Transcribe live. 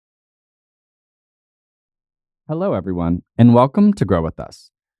Hello, everyone, and welcome to Grow With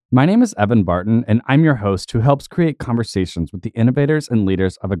Us. My name is Evan Barton, and I'm your host who helps create conversations with the innovators and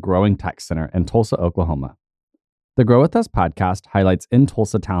leaders of a growing tech center in Tulsa, Oklahoma. The Grow With Us podcast highlights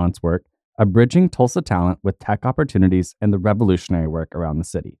in-Tulsa talents work, bridging Tulsa talent with tech opportunities and the revolutionary work around the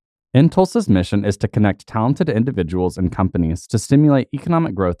city. In-Tulsa's mission is to connect talented individuals and companies to stimulate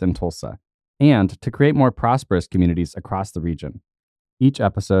economic growth in Tulsa and to create more prosperous communities across the region. Each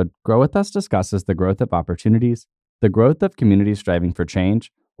episode, Grow With Us discusses the growth of opportunities, the growth of communities striving for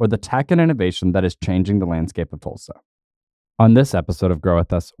change, or the tech and innovation that is changing the landscape of Tulsa. On this episode of Grow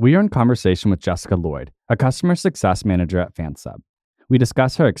With Us, we are in conversation with Jessica Lloyd, a customer success manager at FanSub. We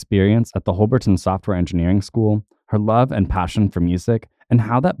discuss her experience at the Holberton Software Engineering School, her love and passion for music, and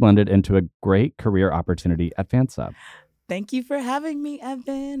how that blended into a great career opportunity at FanSub. Thank you for having me,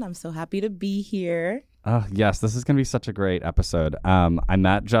 Evan. I'm so happy to be here. Yes, this is going to be such a great episode. I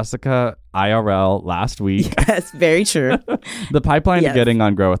met Jessica IRL last week. Yes, very true. The pipeline to getting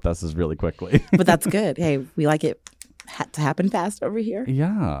on Grow With Us is really quickly. But that's good. Hey, we like it to happen fast over here.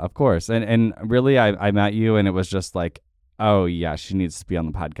 Yeah, of course. And really, I met you and it was just like, oh, yeah, she needs to be on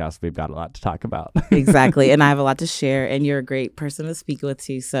the podcast. We've got a lot to talk about. Exactly. And I have a lot to share. And you're a great person to speak with,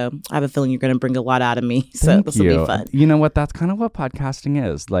 too. So I have a feeling you're going to bring a lot out of me. So this will be fun. You know what? That's kind of what podcasting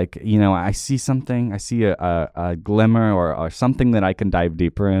is. Like, you know, I see something, I see a glimmer or something that I can dive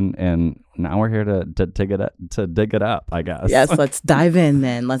deeper in. And now we're here to dig it up, I guess. Yes, let's dive in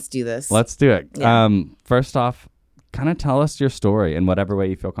then. Let's do this. Let's do it. Yeah. First off, kind of tell us your story in whatever way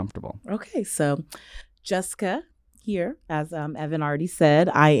you feel comfortable. Okay. So Jessica here, as Evan already said,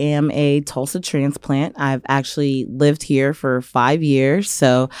 I am a Tulsa transplant. I've actually lived here for 5 years.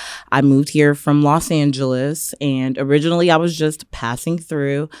 So I moved here from Los Angeles, and originally I was just passing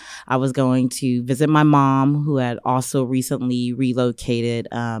through. I was going to visit my mom, who had also recently relocated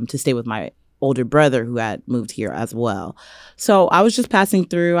to stay with my older brother who had moved here as well. So I was just passing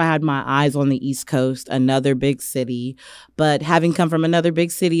through. I had my eyes on the East Coast, another big city. But having come from another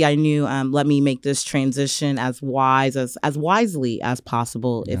big city, I knew let me make this transition as wisely as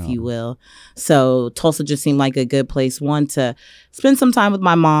possible, if you will. So Tulsa just seemed like a good place, one, to spend some time with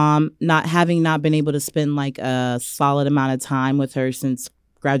my mom, not been able to spend like a solid amount of time with her since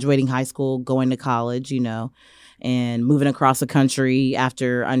graduating high school, going to college, you know, and moving across the country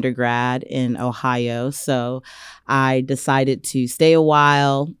after undergrad in Ohio. So I decided to stay a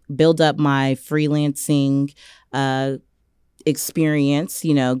while, build up my freelancing experience,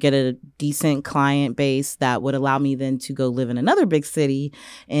 you know, get a decent client base that would allow me then to go live in another big city,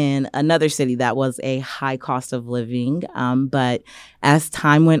 in another city that was a high cost of living. But as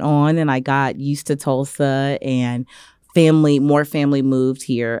time went on and I got used to Tulsa and more family moved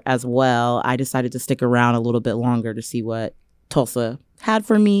here as well, I decided to stick around a little bit longer to see what Tulsa had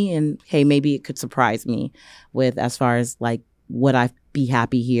for me. And hey, maybe it could surprise me with as far as like, would I be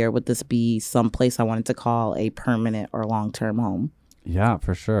happy here? Would this be some place I wanted to call a permanent or long-term home? Yeah,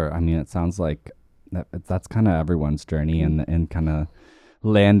 for sure. I mean, it sounds like that's kind of everyone's journey and kind of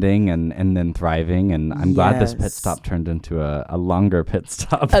landing and then thriving. And I'm glad this pit stop turned into a longer pit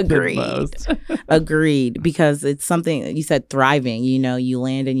stop. Agreed. Than most. Agreed. Because it's something, you said thriving, you know, you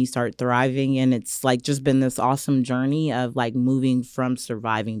land and you start thriving. And it's like just been this awesome journey of like moving from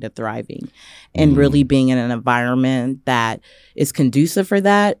surviving to thriving and really being in an environment that is conducive for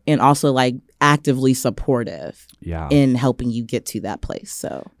that and also like actively supportive in helping you get to that place.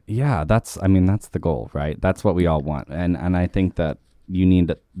 So yeah, that's the goal, right? That's what we all want. And I think that you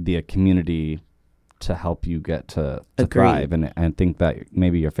need the community to help you get to thrive. And I think that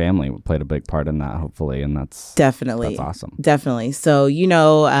maybe your family played a big part in that, hopefully. And that's awesome. Definitely. So, you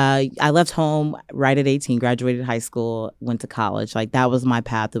know, I left home right at 18, graduated high school, went to college. Like that was my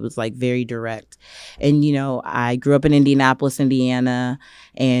path. It was like very direct. And, you know, I grew up in Indianapolis, Indiana,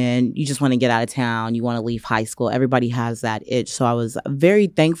 and you just want to get out of town. You want to leave high school. Everybody has that itch. So I was very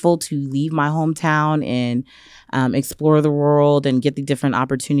thankful to leave my hometown and explore the world and get the different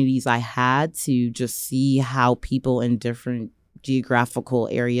opportunities I had to just see how people in different geographical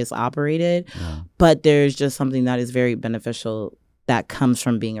areas operated. Yeah. But there's just something that is very beneficial that comes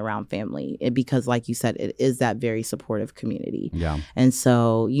from being around family because, like you said, it is that very supportive community. Yeah. And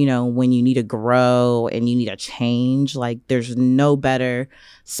so, you know, when you need to grow and you need to change, like there's no better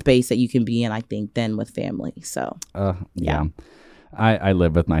space that you can be in, I think, than with family. So, yeah. I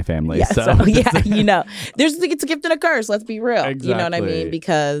live with my family. Yeah, so yeah, you know, it's a gift and a curse. Let's be real. Exactly. You know what I mean?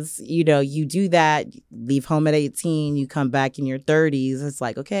 Because, you know, you do that, leave home at 18, you come back in your 30s. It's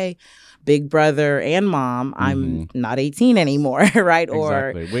like, okay, big brother and mom, I'm not 18 anymore, right?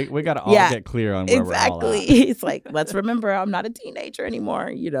 Exactly. We got to all get clear on where we're all at. It's like, let's remember I'm not a teenager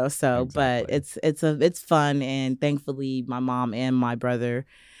anymore, so, but it's fun. And thankfully my mom and my brother,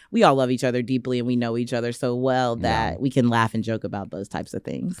 we all love each other deeply and we know each other so well that we can laugh and joke about those types of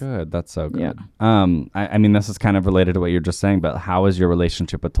things. Good. That's so good. Yeah. I mean, this is kind of related to what you're just saying, but how is your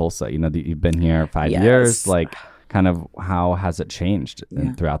relationship with Tulsa? You've been here 5 years, like kind of how has it changed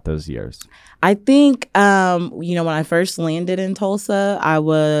throughout those years? I think, when I first landed in Tulsa, I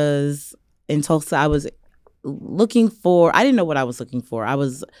was looking for, I didn't know what I was looking for. I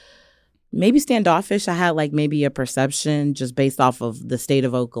was maybe standoffish. I had like maybe a perception just based off of the state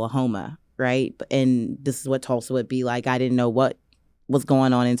of Oklahoma, right? And this is what Tulsa would be like. I didn't know what was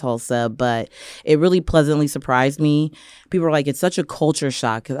going on in Tulsa, but it really pleasantly surprised me. People are like, it's such a culture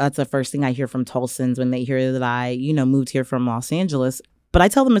shock. That's the first thing I hear from Tulsans when they hear that I, moved here from Los Angeles. But I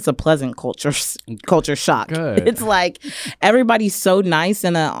tell them it's a pleasant culture shock. Good. It's like everybody's so nice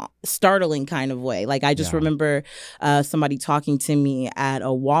in a startling kind of way. Like I just remember somebody talking to me at a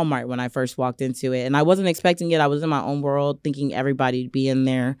Walmart when I first walked into it. And I wasn't expecting it. I was in my own world thinking everybody'd be in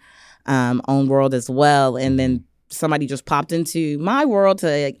their own world as well. And then somebody just popped into my world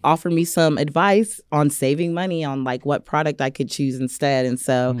to offer me some advice on saving money on like what product I could choose instead. And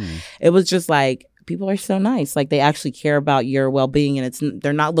so it was just like, people are so nice. Like they actually care about your well-being, and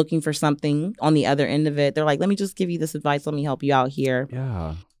they're not looking for something on the other end of it. They're like, let me just give you this advice. Let me help you out here.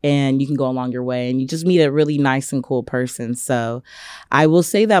 Yeah. And you can go along your way, and you just meet a really nice and cool person. So I will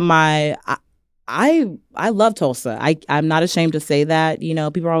say that I love Tulsa. I'm not ashamed to say that.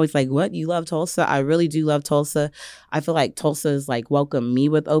 People are always like, what? You love Tulsa? I really do love Tulsa. I feel like Tulsa is like welcome me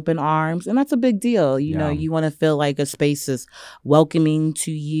with open arms. And that's a big deal. You know, you want to feel like a space is welcoming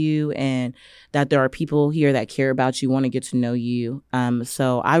to you and that there are people here that care about you, want to get to know you.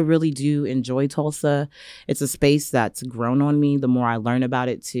 So I really do enjoy Tulsa. It's a space that's grown on me the more I learn about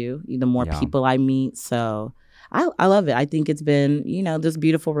it too, the more people I meet. So I love it. I think it's been, this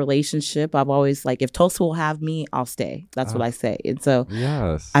beautiful relationship. I've always like, if Tulsa will have me, I'll stay. That's what I say. And so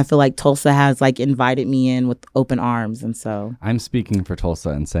I feel like Tulsa has like invited me in with open arms. And so I'm speaking for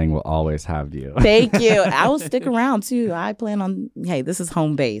Tulsa and saying we'll always have you. Thank you. I will stick around too. I plan on, hey, this is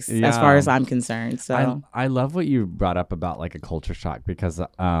home base as far as I'm concerned. So I love what you brought up about like a culture shock because,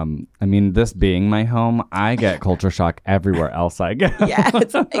 this being my home, I get culture shock everywhere else I go.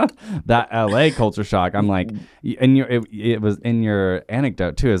 It's like, that LA culture shock. I'm like, and it was in your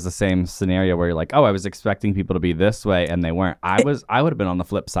anecdote too, is the same scenario where you're like, oh, I was expecting people to be this way and they weren't. I would have been on the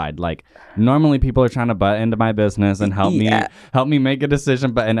flip side. Like normally people are trying to butt into my business and help me make a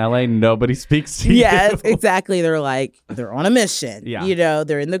decision, but in LA nobody speaks to you. Yes, exactly. They're like, they're on a mission. Yeah.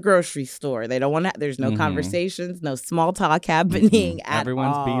 They're in the grocery store. They don't want to. There's no conversations, no small talk happening.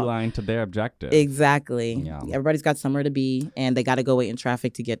 Everyone's beeline to their objective. Exactly. Yeah. Everybody's got somewhere to be, and they got to go wait in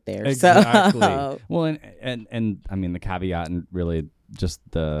traffic to get there. Exactly. So. Well, and I mean the caveat and really just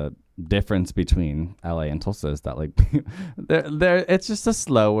the difference between LA and Tulsa is that like it's just a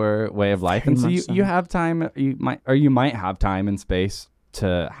slower way of life, and so you have time. You might have time and space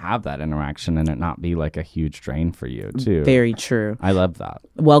to have that interaction and it not be like a huge drain for you too. Very true. I love that.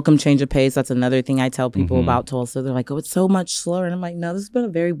 Welcome change of pace. That's another thing I tell people about Tulsa. They're like, oh, it's so much slower. And I'm like, no, this has been a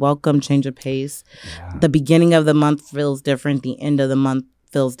very welcome change of pace. Yeah. The beginning of the month feels different. The end of the month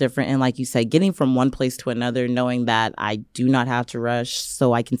feels different. And like you said, getting from one place to another, knowing that I do not have to rush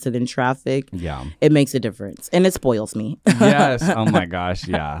so I can sit in traffic, it makes a difference. And it spoils me. Yes. Oh my gosh.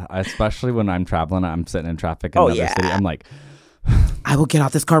 Yeah. Especially when I'm traveling, I'm sitting in traffic in another city. I'm like, I will get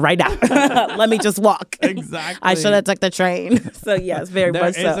off this car right now. Let me just walk. Exactly. I should have took the train. So yes, very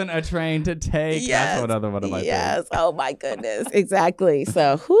much so. There isn't a train to take. Yes. That's another one of my things. Yes. Oh my goodness. Exactly.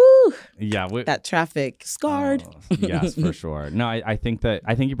 So whew. Yeah. That traffic scarred. Yes, for sure. No, I think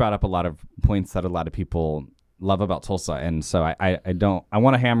you brought up a lot of points that a lot of people love about Tulsa. And so I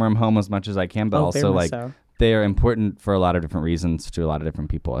want to hammer them home as much as I can, but also like they are important for a lot of different reasons to a lot of different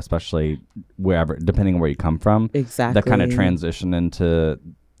people, especially wherever, depending on where you come from. Exactly. That kind of transition into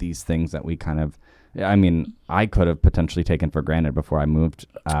these things that we kind of, I could have potentially taken for granted before I moved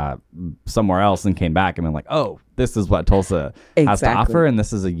somewhere else and came back and been like, oh, this is what Tulsa has to offer. And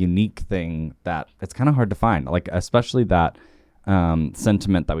this is a unique thing that it's kind of hard to find. Like, especially that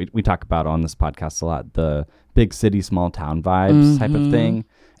sentiment that we talk about on this podcast a lot, the big city, small town vibes type of thing.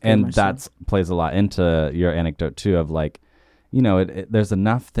 And that plays a lot into your anecdote too of like, there's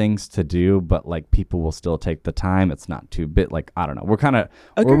enough things to do, but like people will still take the time. It's not too bit like, I don't know.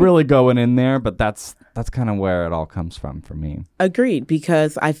 We're really going in there, but that's kind of where it all comes from for me. Agreed.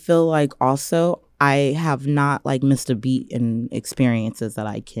 Because I feel like also I have not like missed a beat in experiences that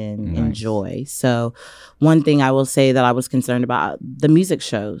I can enjoy. So one thing I will say that I was concerned about, the music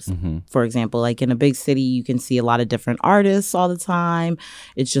shows, for example, like in a big city, you can see a lot of different artists all the time.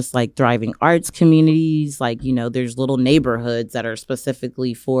 It's just like thriving arts communities. Like, you know, there's little neighborhoods that are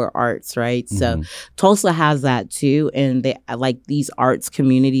specifically for arts, right? So Tulsa has that too. And they like these arts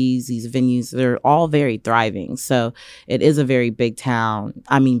communities, these venues, they're all very thriving. So it is a very big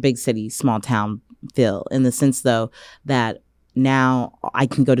city, small town feel, in the sense though that now I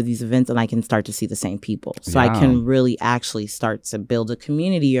can go to these events and I can start to see the same people. So I can really actually start to build a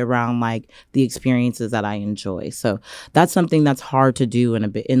community around like the experiences that I enjoy. So that's something that's hard to do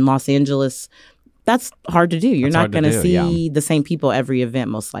in Los Angeles. That's hard to do. You're not going to see the same people every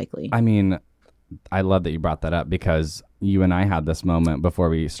event, most likely. I mean, I love that you brought that up, because you and I had this moment before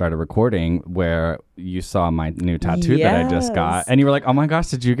we started recording where you saw my new tattoo that I just got, and you were like, "Oh my gosh,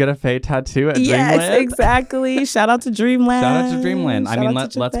 did you get a Faye tattoo at Dreamland?" Yes, exactly. Shout out to Dreamland. Shout out to Dreamland. I mean,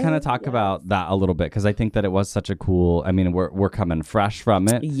 let's kind of talk about that a little bit, because I think that it was such a cool. I mean, we're coming fresh from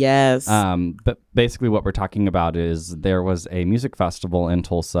it. Yes. But basically, what we're talking about is there was a music festival in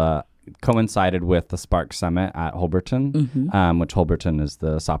Tulsa, coincided with the Spark Summit at Holberton, which Holberton is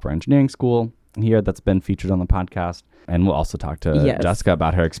the software engineering school here that's been featured on the podcast. And we'll also talk to Jessica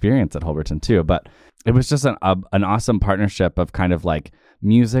about her experience at Holberton too. But it was just an awesome partnership of kind of like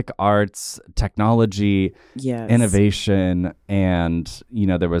music, arts, technology, innovation, and you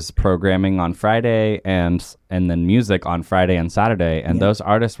know, there was programming on Friday and then music on Friday and Saturday, and those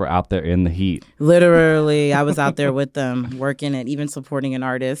artists were out there in the heat. Literally, I was out there with them, working and even supporting an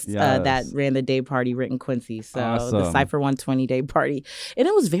artist that ran the day party, Written Quincy. So the Cypher 120 day party, and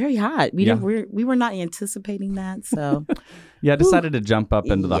it was very hot. We were not anticipating that. So I decided to jump up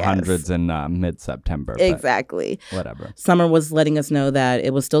into the hundreds in mid-September. Exactly. Whatever. Summer was letting us know that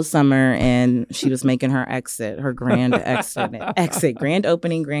it was still summer, and she was making her grand grand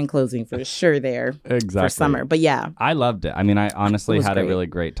opening, grand closing for sure there. Exactly. For summer. But yeah. I loved it. I mean, I honestly had a really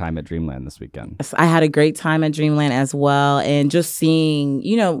great time at Dreamland this weekend. I had a great time at Dreamland as well. And just seeing,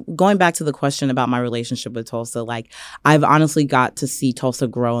 you know, going back to the question about my relationship with Tulsa, like I've honestly got to see Tulsa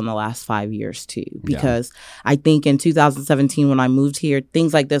grow in the last 5 years too. Because I think in 2017, when I moved here,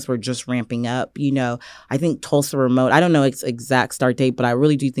 things like this were just ramping up. You know, I think Tulsa Remote, I don't know its exact start date, but I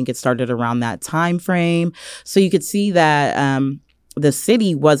really do think it started around that time frame. So you could see that the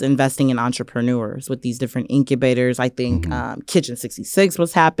city was investing in entrepreneurs with these different incubators. I think Kitchen 66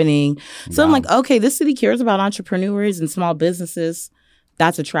 was happening. So I'm like, okay, this city cares about entrepreneurs and small businesses.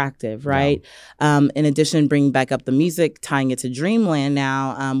 That's attractive, right? In addition, bringing back up the music, tying it to Dreamland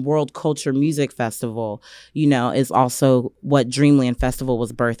now, World Culture Music Festival, you know, is also what Dreamland Festival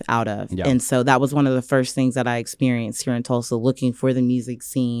was birthed out of. And so that was one of the first things that I experienced here in Tulsa, looking for the music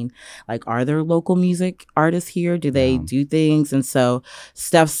scene. Like, are there local music artists here? Do they do things? And so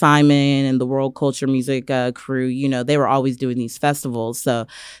Steph Simon and the World Culture Music crew, you know, they were always doing these festivals. So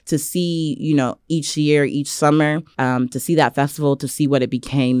to see, you know, each year, each summer, to see that festival, to see what it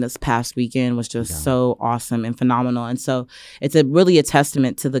became this past weekend was just so awesome and phenomenal. And so it's really a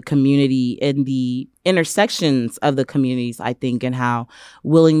testament to the community and the intersections of the communities, I think, and how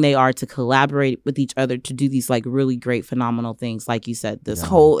willing they are to collaborate with each other to do these like really great, phenomenal things. Like you said, the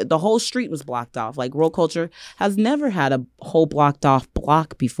whole street was blocked off. Like World Culture has never had a whole blocked off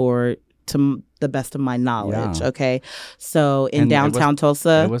block before, to the best of my knowledge. Okay. So in downtown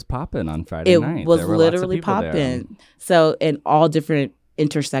Tulsa, it was popping on Friday night. It was literally popping. So in all different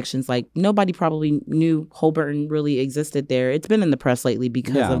intersections, like nobody probably knew Holberton really existed there. It's been in the press lately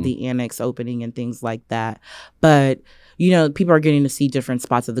because of the annex opening and things like that. But, you know, people are getting to see different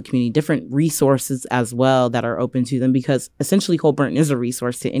spots of the community, different resources as well that are open to them, because essentially Holberton is a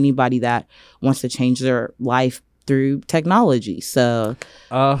resource to anybody that wants to change their life through technology. So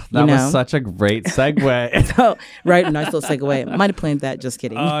that was such a great segue. So, right, nice little segue. Might have planned that. Just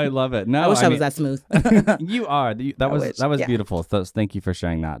kidding. Oh, I love it. No, I wish I was that smooth. You are. That was beautiful. So thank you for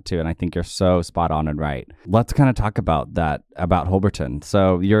sharing that too. And I think you're so spot on and right. Let's kind of talk about that, about Holberton.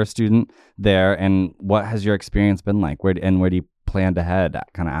 So you're a student there, and what has your experience been like? Where do you plan to head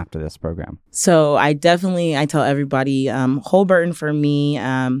kind of after this program? So I tell everybody, Holberton for me,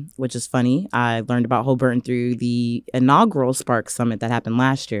 which is funny, I learned about Holberton through the inaugural Spark Summit that happened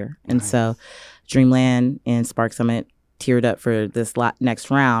last year. And so Dreamland and Spark Summit tiered up for this next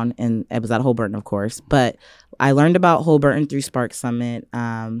round, and it was at Holberton, of course. But I learned about Holberton through Spark Summit.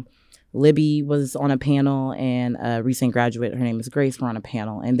 Libby was on a panel, and a recent graduate, her name is Grace, were on a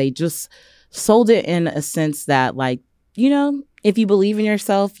panel, and they just sold it in a sense that, like, you know, if you believe in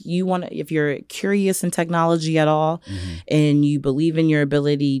yourself, if you're curious in technology at all, and you believe in your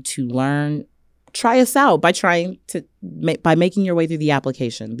ability to learn try us out by making your way through the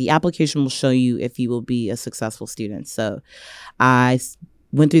application. The application will show you if you will be a successful student. So I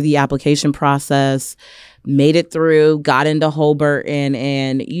went through the application process, made it through, got into Holberton,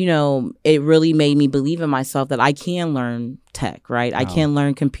 and, you know, it really made me believe in myself that I can learn tech, right? Wow. I can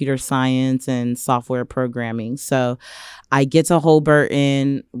learn computer science and software programming. So I get to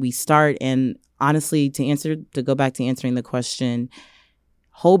Holberton, we start, and honestly, to go back to answering the question,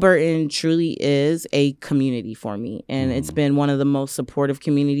 Holberton truly is a community for me. And it's been one of the most supportive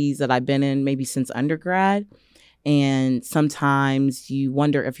communities that I've been in maybe since undergrad. And sometimes you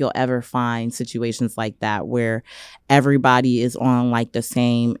wonder if you'll ever find situations like that where everybody is on like the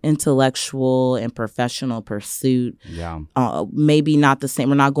same intellectual and professional pursuit. Yeah. Maybe not the same.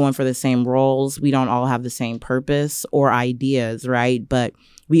 We're not going for the same roles. We don't all have the same purpose or ideas, right? But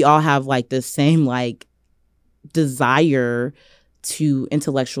we all have like the same like desire to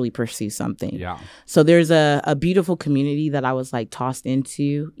intellectually pursue something. Yeah. So there's a beautiful community that I was like tossed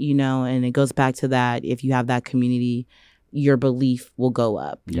into, you know, and it goes back to that. If you have that community, your belief will go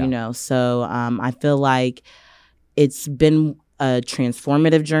up, you know? So I feel like it's been a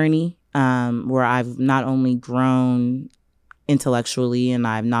transformative journey where I've not only grown intellectually and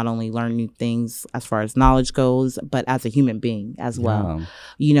I've not only learned new things as far as knowledge goes, but as a human being as well.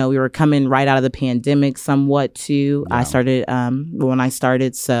 You know, we were coming right out of the pandemic somewhat too. I started when I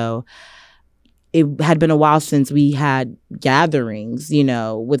started. So it had been a while since we had gatherings, you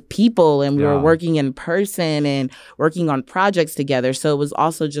know, with people, and we were working in person and working on projects together. So it was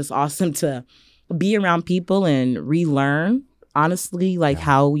also just awesome to be around people and relearn, honestly, like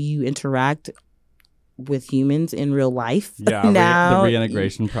how you interact with humans in real life. Now the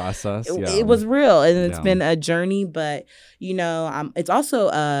reintegration process. It was real, and it's been a journey. But you know, it's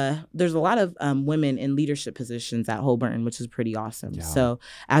also there's a lot of women in leadership positions at Holberton, which is pretty awesome. So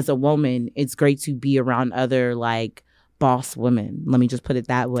as a woman, it's great to be around other like boss women. Let me just put it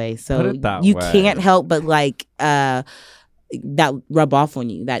that way. So you can't help but like that rub off on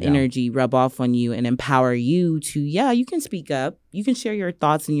you, that energy rub off on you and empower you to, you can speak up. You can share your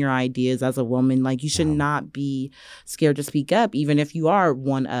thoughts and your ideas as a woman. Like you should not be scared to speak up, even if you are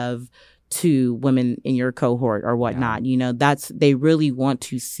one of two women in your cohort or whatnot. You know, they really want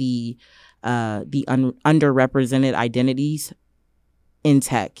to see the underrepresented identities in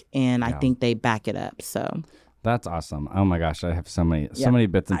tech. And I think they back it up. So that's awesome. Oh my gosh. I have so many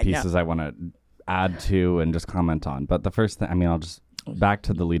bits and pieces I want to add to and just comment on. But the first thing, I mean, I'll just back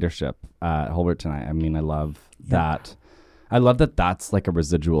to the leadership at Holberton. I mean, I love that. I love that that's like a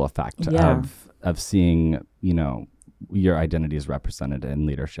residual effect of seeing, you know, your identity is represented in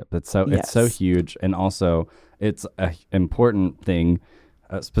leadership. It's so huge. And also it's an important thing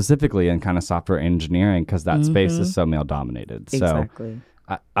specifically in kind of software engineering because that space is so male dominated. Exactly. So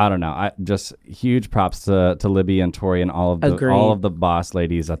I don't know. I just huge props to Libby and Tori and all of the boss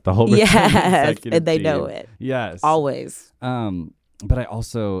ladies at the Holberton. Yes, and they know it. Yes, always. But I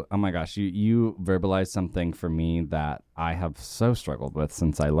also, oh my gosh, you verbalized something for me that I have so struggled with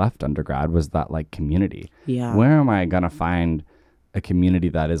since I left undergrad was that like community. Yeah. Where am I gonna find a community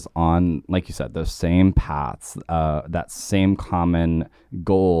that is on, like you said, those same paths, that same common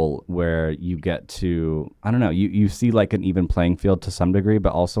goal where you get to, I don't know, you see like an even playing field to some degree,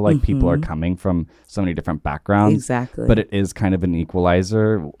 but also like people are coming from so many different backgrounds. Exactly. But it is kind of an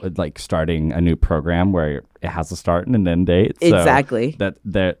equalizer, like starting a new program where it has a start and an end date. So exactly. That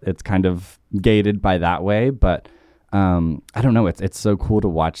it's kind of gated by that way, but I don't know. It's so cool to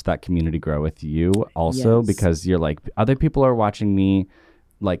watch that community grow with you also because you're like, other people are watching me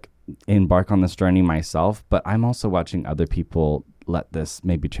like embark on this journey myself, but I'm also watching other people let this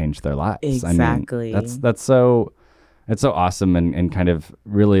maybe change their lives. Exactly. I mean, it's so awesome and kind of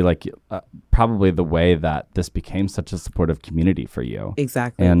really like probably the way that this became such a supportive community for you.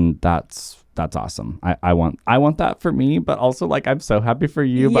 Exactly. And that's awesome. I want that for me, but also like I'm so happy for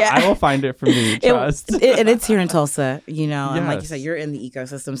you, but I will find it for me. Trust. And it's here in Tulsa, you know, and like you said, you're in the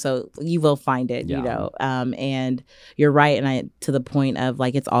ecosystem, so you will find it, you know. And you're right, and to the point of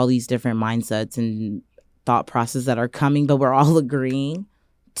like it's all these different mindsets and thought processes that are coming, but we're all agreeing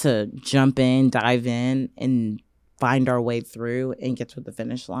to jump in, dive in, and find our way through and get to the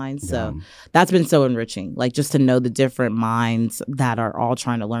finish line. So that's been so enriching, like just to know the different minds that are all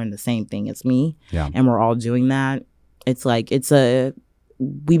trying to learn the same thing as me. And we're all doing that. It's like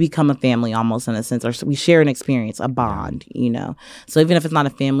we become a family almost in a sense, or we share an experience, a bond, you know. So even if it's not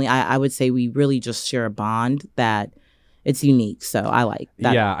a family, I would say we really just share a bond that it's unique. So I like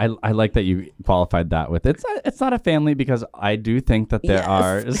that. Yeah, I like that you qualified that with it's not a family, because I do think that there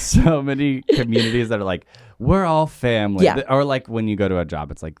are so many communities that are like, we're all family. Yeah. Or like when you go to a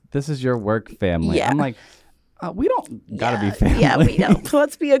job, it's like, this is your work family. Yeah. I'm like, we don't got to be family. Yeah, we don't.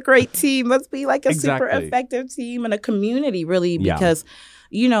 Let's be a great team. Let's be like a super Exactly. effective team and a community, really, Yeah. because,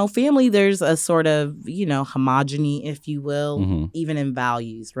 family, there's a sort of, homogeny, if you will, even in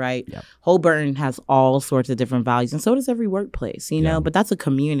values, right? Yep. Holborn has all sorts of different values, and so does every workplace, but that's a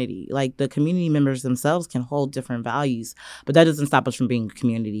community. Like the community members themselves can hold different values, but that doesn't stop us from being a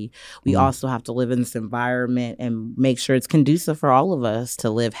community. We also have to live in this environment and make sure it's conducive for all of us to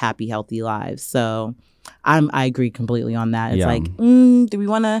live happy, healthy lives. So I agree completely on that. It's like, do we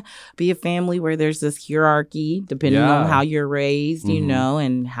want to be a family where there's this hierarchy depending on how you're raised,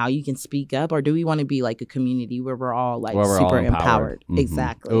 and how you can speak up? Or do we want to be like a community where we're all like super empowered?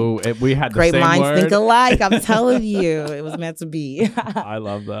 Exactly. Oh, we had the great same minds word. think alike. I'm telling you, it was meant to be. I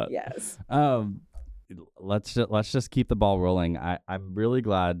love that. Yes. Let's just keep the ball rolling. I'm really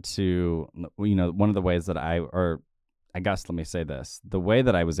glad to, one of the ways that I guess let me say this. The way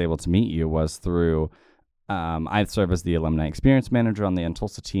that I was able to meet you was through, I serve as the Alumni Experience Manager on the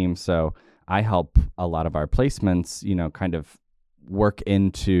Tulsa team. So I help a lot of our placements, kind of work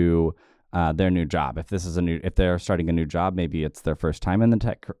into their new job. If they're starting a new job, maybe it's their first time in the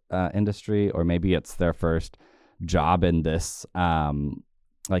tech industry, or maybe it's their first job in this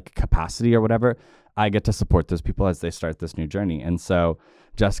like capacity or whatever. I get to support those people as they start this new journey. And so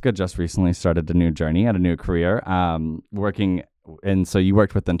Jessica just recently started a new journey and a new career working. And so you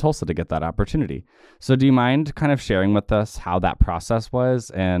worked within Tulsa to get that opportunity. So do you mind kind of sharing with us how that process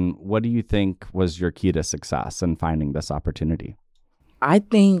was, and what do you think was your key to success in finding this opportunity? I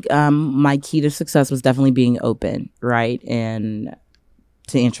think my key to success was definitely being open, right? And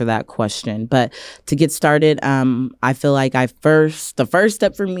to answer that question. But to get started, I feel like the first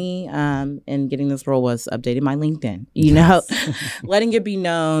step for me in getting this role was updating my LinkedIn, letting it be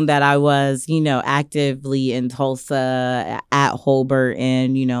known that I was, actively in Tulsa at Holborn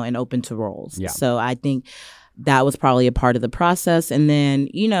and open to roles. Yeah. So I think that was probably a part of the process. And then,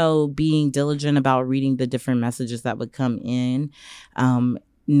 being diligent about reading the different messages that would come in,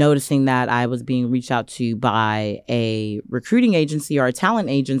 noticing that I was being reached out to by a recruiting agency or a talent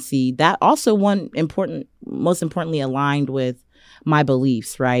agency that also most importantly aligned with my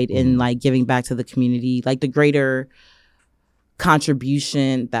beliefs, right? And like giving back to the community, like the greater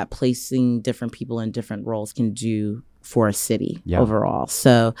contribution that placing different people in different roles can do for a city overall.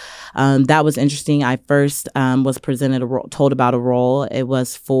 So that was interesting. I first was presented told about a role.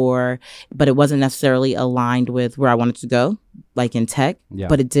 But it wasn't necessarily aligned with where I wanted to go, like in tech,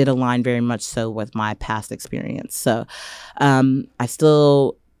 but it did align very much so with my past experience. So I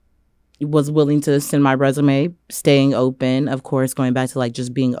still was willing to send my resume, staying open, of course, going back to like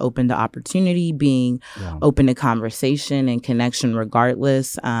just being open to opportunity, being open to conversation and connection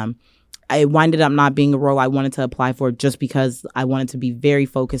regardless. I winded up not being a role I wanted to apply for just because I wanted to be very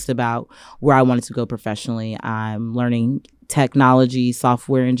focused about where I wanted to go professionally. I'm learning technology,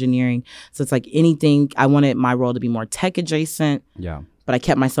 software engineering. So it's like anything, I wanted my role to be more tech adjacent. Yeah. But I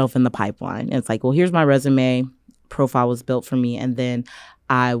kept myself in the pipeline. And it's like, well, here's my resume. Profile was built for me. And then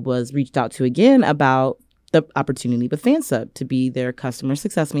I was reached out to again about the opportunity with FanSub to be their customer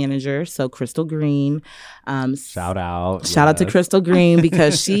success manager. So Crystal Green. Shout out to Crystal Green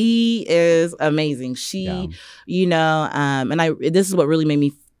because she is amazing. She, and this is what really made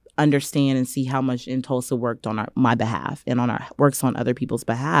me understand and see how much in Tulsa worked on my behalf and works on other people's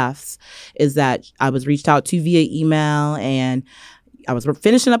behalfs, is that I was reached out to via email, and I was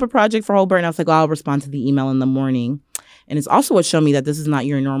finishing up a project for Holborn. I was like, I'll respond to the email in the morning. And it's also what showed me that this is not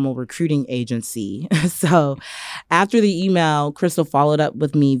your normal recruiting agency. So after the email, Crystal followed up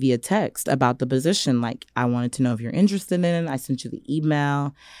with me via text about the position. Like, I wanted to know if you're interested in it. I sent you the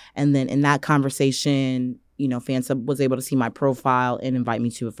email. And then in that conversation, FanSub was able to see my profile and invite me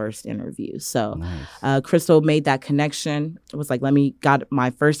to a first interview. So Crystal made that connection. It was like, got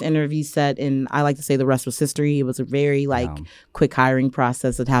my first interview set, and I like to say the rest was history. It was a very quick hiring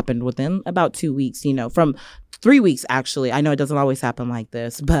process that happened within about 2 weeks, from 3 weeks, actually. I know it doesn't always happen like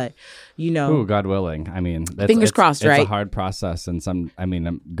this, but, Ooh, God willing. I mean, fingers crossed, right? It's a hard process, and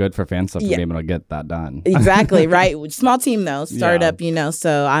I'm good for FanSub to be able to get that done. Exactly, right? Small team, though. Startup,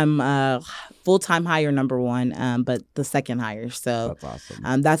 so I'm full-time hire number one, but the second hire. So that's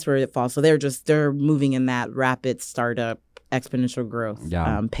awesome. That's where it falls. So they're moving in that rapid startup exponential growth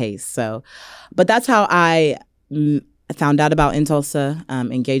pace. So, but that's how I found out about InTulsa,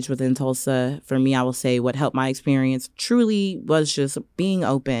 engaged with InTulsa. For me, I will say what helped my experience truly was just being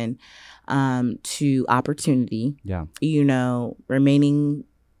open to opportunity. Yeah. Remaining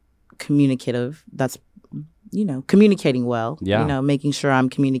communicative. That's communicating well. Yeah. Making sure I'm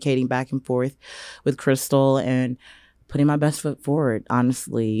communicating back and forth with Crystal and putting my best foot forward,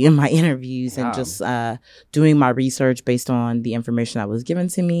 honestly, in my interviews and just doing my research based on the information that was given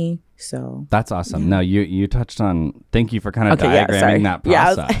to me. So that's awesome. No, you touched on. Thank you for kind of diagramming that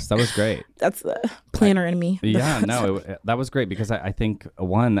process. That was great. That's the planner in me. That was great because I think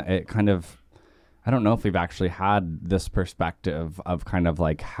it kind of. I don't know if we've actually had this perspective of kind of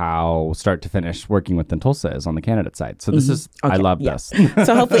like how start to finish working with Tulsa is on the candidate side. So this is, I love this.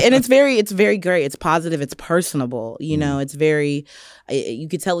 So hopefully, and it's very great. It's positive. It's personable. It's very, you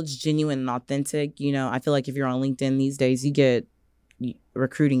could tell it's genuine and authentic. I feel like if you're on LinkedIn these days, you get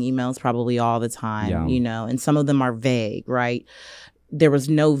recruiting emails probably all the time, and some of them are vague, right? There was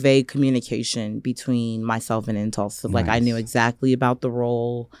no vague communication between myself and Tulsa. Like I knew exactly about the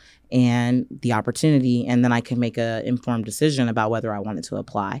role and the opportunity, and then I could make an informed decision about whether I wanted to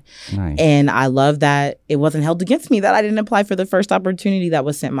apply. Nice. And I love that it wasn't held against me that I didn't apply for the first opportunity that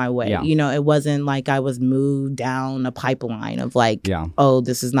was sent my way. Yeah. It wasn't like I was moved down a pipeline of like, yeah. oh,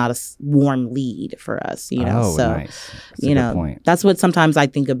 this is not a warm lead for us. Oh, so nice. That's a good point. That's what sometimes I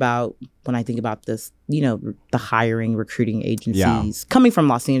think about when I think about this. The hiring, recruiting agencies coming from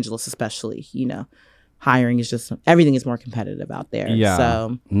Los Angeles, especially. Hiring is just everything is more competitive out there. Yeah.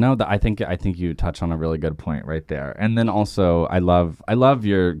 So no, I think you touch on a really good point right there. And then also, I love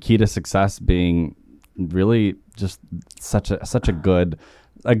your key to success being really just such a good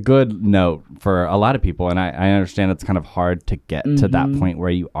note for a lot of people. And I understand it's kind of hard to get to that point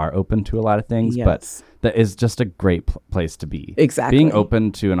where you are open to a lot of things, but that is just a great place to be. Exactly. Being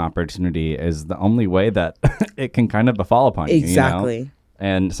open to an opportunity is the only way that it can kind of befall upon you. Exactly.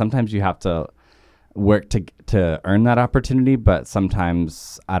 And sometimes you have to work to earn that opportunity, but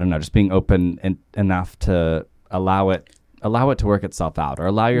sometimes I don't know, just being open enough to allow it to work itself out, or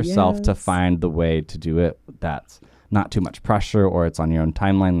allow yourself to find the way to do it that's not too much pressure, or it's on your own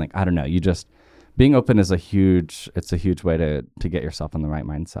timeline. Like I don't know, you just being open is a huge way to get yourself in the right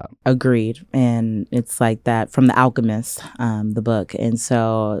mindset. Agreed. And it's like that from The Alchemist, the book, and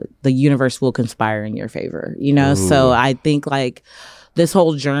so the universe will conspire in your favor. Ooh. So I think like this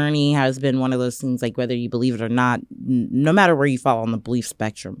whole journey has been one of those things, like whether you believe it or not, no matter where you fall on the belief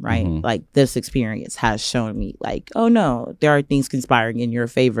spectrum, right? Mm-hmm. Like this experience has shown me like, oh no, there are things conspiring in your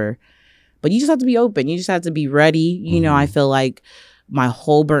favor, but you just have to be open. You just have to be ready. I feel like my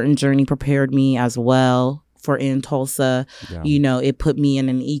whole Burton journey prepared me as well for in Tulsa. Yeah. It put me in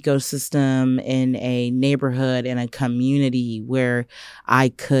an ecosystem, in a neighborhood, in a community where I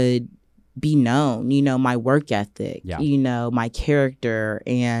could be known, my work ethic, my character,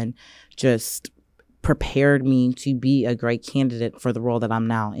 and just prepared me to be a great candidate for the role that I'm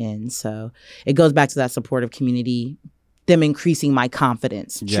now in. So it goes back to that supportive community, them increasing my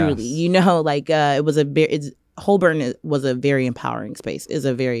confidence, truly. It was Holborn was a very empowering space, is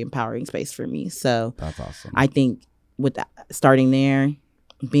a very empowering space for me. So that's awesome. I think with starting there,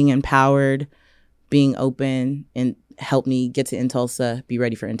 being empowered, being open, and helped me get to Tulsa, be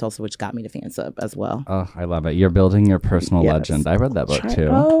ready for Tulsa, which got me to FanSub as well. Oh, I love it. You're building your personal legend. I read that book too.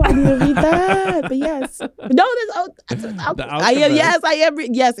 Oh, I didn't read that, but yes. No, I am. Yes, I am.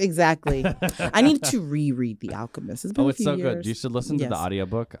 Yes, exactly. I need to reread The Alchemist. It's been a few so years. good. You should listen to the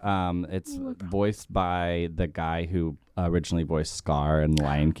audiobook. It's voiced by the guy who originally voiced Scar in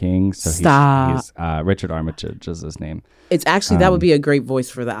Lion King. So he's Richard Armitage is his name. It's actually that would be a great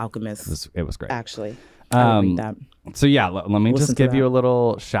voice for The Alchemist. It was great. Actually. I would read that. So let me just give you a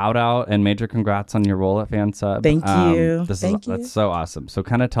little shout out and major congrats on your role at FanSub. Thank you. That's so awesome. So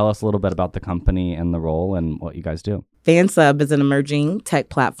kind of tell us a little bit about the company and the role and what you guys do. FanSub is an emerging tech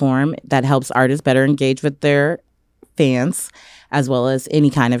platform that helps artists better engage with their fans, as well as any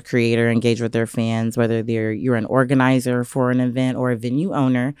kind of creator engage with their fans, whether you're an organizer for an event or a venue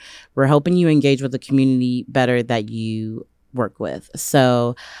owner. We're helping you engage with the community better that you work with.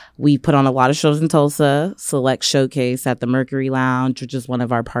 So we put on a lot of shows in Tulsa, Select Showcase at the Mercury Lounge, which is one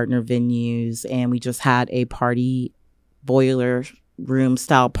of our partner venues. And we just had a party, boiler room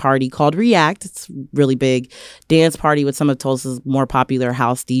style party called React. It's really big dance party with some of Tulsa's more popular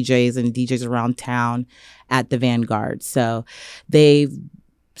house DJs and DJs around town at the Vanguard. So they've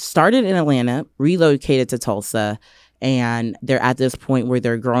started in Atlanta, relocated to Tulsa, and they're at this point where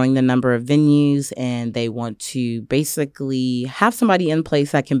they're growing the number of venues, and they want to basically have somebody in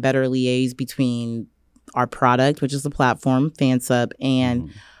place that can better liaise between our product, which is the platform, FanSub,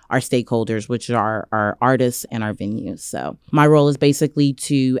 and our stakeholders, which are our artists and our venues. So my role is basically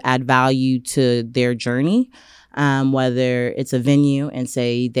to add value to their journey, whether it's a venue and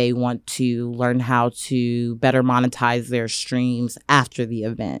say they want to learn how to better monetize their streams after the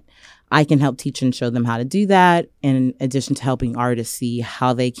event. I can help teach and show them how to do that, in addition to helping artists see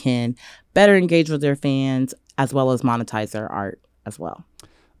how they can better engage with their fans as well as monetize their art as well.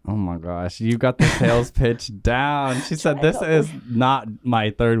 Oh my gosh, you got the sales pitch down. She said, this is not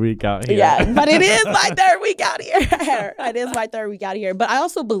my third week out here. Yeah, but it is my third week out here. It is my third week out here. But I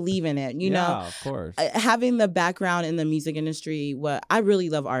also believe in it, you know. Of course. Having the background in the music industry, I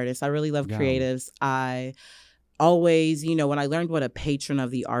really love artists. I really love creatives. I always, you know, when I learned what a patron of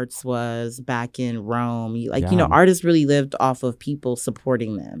the arts was back in Rome, you know, artists really lived off of people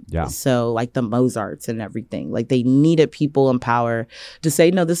supporting them. Yeah. So like the Mozarts and everything, like they needed people in power to say,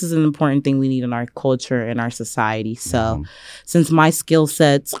 no, this is an important thing we need in our culture and our society. So since my skill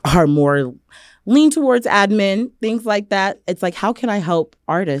sets are more lean towards admin, things like that, it's like, how can I help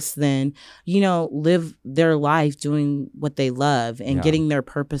artists then, you know, live their life doing what they love and getting their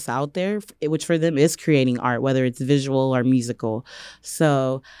purpose out there, which for them is creating art, whether it's visual or musical.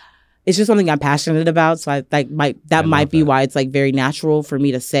 So it's just something I'm passionate about. So that might be why it's like very natural for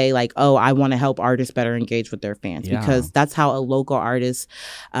me to say like, oh, I want to help artists better engage with their fans, because that's how a local artist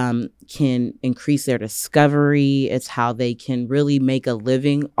can increase their discovery. It's how they can really make a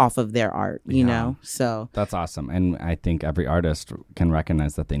living off of their art, you know? So that's awesome. And I think every artist can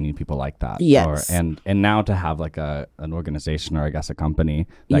recognize that they need people like that. Yes. And now to have like an organization, or I guess a company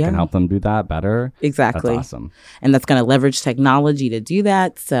that can help them do that better. Exactly. That's awesome. And that's going to leverage technology to do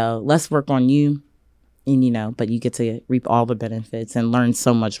that. So let's work on you. And, you know, but you get to reap all the benefits and learn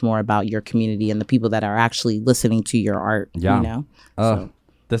so much more about your community and the people that are actually listening to your art, you know?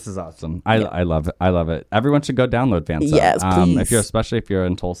 This is awesome. I love it. I love it. Everyone should go download Fansub. Yes, please. Especially if you're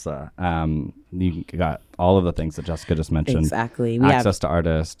in Tulsa, you got all of the things that Jessica just mentioned. Exactly. Access to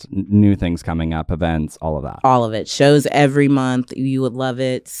artists, new things coming up, events, all of that. All of it. Shows every month. You would love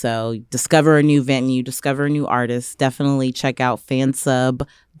it. So discover a new venue, discover a new artist. Definitely check out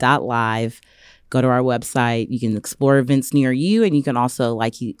fansub.live. Go to our website. You can explore events near you, and you can also,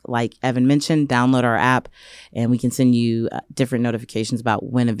 like Evan mentioned, download our app, and we can send you different notifications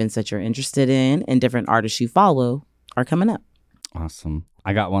about when events that you're interested in and different artists you follow are coming up. Awesome.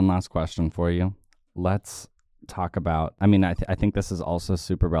 I got one last question for you. Let's talk about, I mean, I think this is also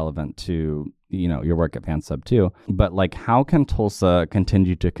super relevant to, you know, your work at Fansub too, but like, how can Tulsa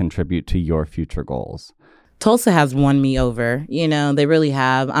continue to contribute to your future goals? Tulsa has won me over. You know, they really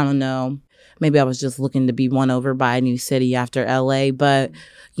have. I don't know. Maybe I was just looking to be won over by a new city after LA, but,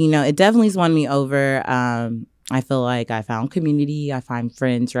 you know, it definitely has won me over. I feel like I found community, I find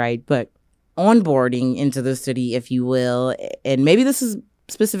friends, right? But onboarding into the city, if you will, and maybe this is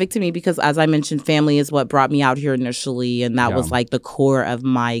specific to me because, as I mentioned, family is what brought me out here initially, and that was like the core of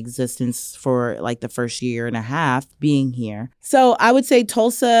my existence for like the first year and a half being here. So I would say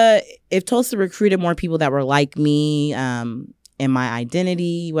Tulsa, if Tulsa recruited more people that were like me, in my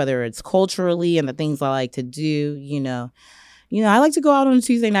identity, whether it's culturally and the things I like to do, you know, I like to go out on a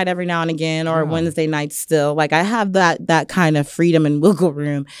Tuesday night every now and again, or Wednesday night still. Like I have that kind of freedom and wiggle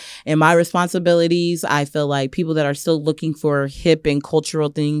room in my responsibilities. I feel like people that are still looking for hip and cultural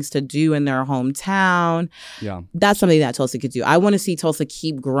things to do in their hometown, that's something that Tulsa could do. I want to see Tulsa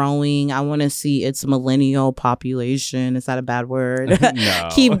keep growing. I want to see its millennial population, is that a bad word? No.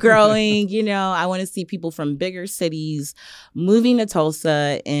 Keep growing. You know, I want to see people from bigger cities moving to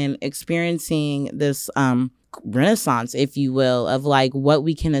Tulsa and experiencing this renaissance, if you will, of like what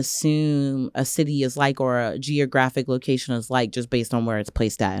we can assume a city is like or a geographic location is like just based on where it's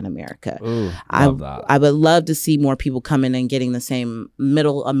placed at in America. Ooh, I that. I would love to see more people come in and getting the same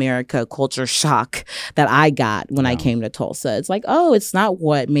middle America culture shock that I got when I came to Tulsa. It's like, oh, it's not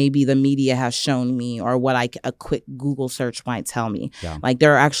what maybe the media has shown me or what a quick Google search might tell me. Like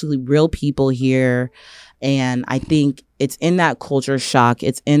there are actually real people here. And I think it's in that culture shock,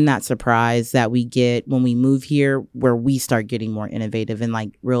 it's in that surprise that we get when we move here where we start getting more innovative and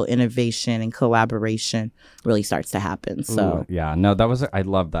like real innovation and collaboration really starts to happen. So I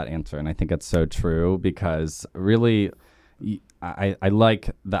love that answer. And I think it's so true because really I like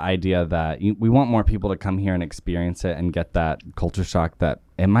the idea that we want more people to come here and experience it and get that culture shock that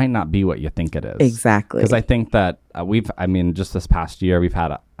it might not be what you think it is. Exactly. Because I think that just this past year we've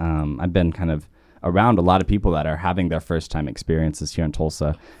had, I've been kind of around a lot of people that are having their first time experiences here in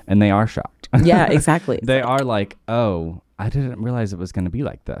Tulsa, and they are shocked. Yeah, exactly. They are like, oh, I didn't realize it was going to be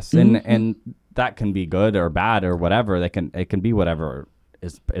like this. And that can be good or bad or whatever. It can be whatever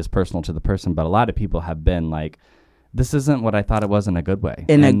is personal to the person. But a lot of people have been like, this isn't what I thought it was in a good way.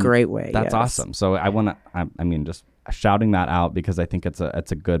 In a great way. That's awesome. So I mean, just shouting that out because I think it's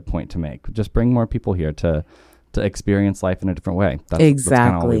a good point to make. Just bring more people here to experience life in a different way. That's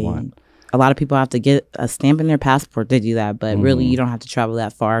kind of all we want. a lot of people have to get a stamp in their passport to do that, but really you don't have to travel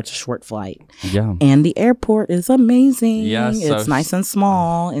that far. It's a short flight. Yeah. And the airport is amazing. Yes, it's nice and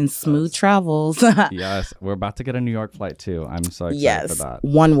small and smooth travels. Yes. We're about to get a New York flight too. I'm so excited for that.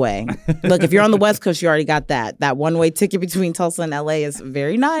 One way. Look, if you're on the West Coast, you already got that. That one-way ticket between Tulsa and LA is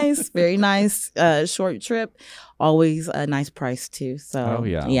very nice. Very nice. Short trip. Always a nice price too. So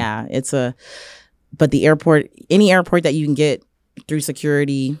yeah, but the airport, any airport that you can get through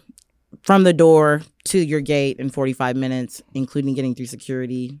security from the door to your gate in 45 minutes, including getting through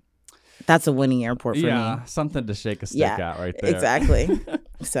security, that's a winning airport for me. Yeah, something to shake a stick at right there. Exactly.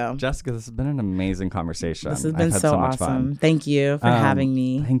 So, Jessica, this has been an amazing conversation. This has been so much awesome. Fun. Thank you for having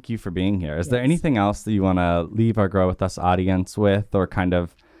me. Thank you for being here. Is there anything else that you want to leave our Grow With Us audience with, or kind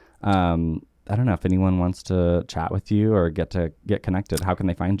of, I don't know, if anyone wants to chat with you or get connected, how can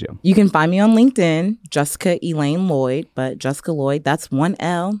they find you? You can find me on LinkedIn, Jessica Elaine Lloyd, but Jessica Lloyd, that's one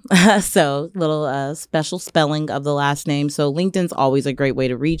L. So little special spelling of the last name. So LinkedIn's always a great way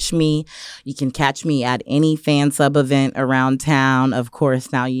to reach me. You can catch me at any fan sub event around town. Of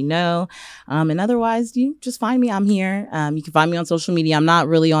course, now you know. And otherwise, you just find me. I'm here. You can find me on social media. I'm not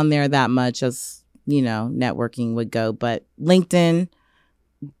really on there that much as, networking would go, but LinkedIn,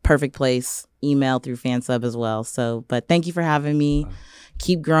 perfect place. Email through fansub as well. So, but thank you for having me.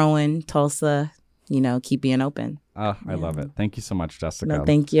 Keep growing, Tulsa. Keep being open. Oh, I love it. Thank you so much, Jessica. No,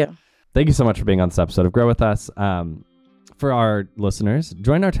 thank you. Thank you so much for being on this episode of Grow With Us. For our listeners,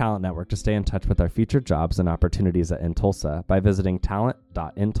 join our talent network to stay in touch with our featured jobs and opportunities at InTulsa by visiting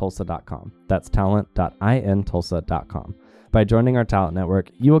talent.intulsa.com. That's talent.intulsa.com. By joining our talent network,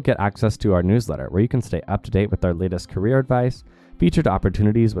 you will get access to our newsletter where you can stay up to date with our latest career advice, featured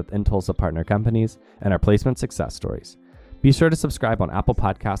opportunities with InTulsa partner companies, and our placement success stories. Be sure to subscribe on Apple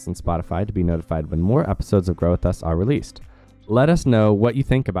Podcasts and Spotify to be notified when more episodes of Grow With Us are released. Let us know what you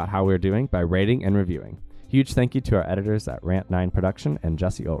think about how we're doing by rating and reviewing. Huge thank you to our editors at Rant9 Production and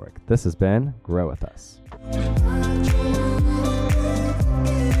Jesse Ulrich. This has been Grow With Us.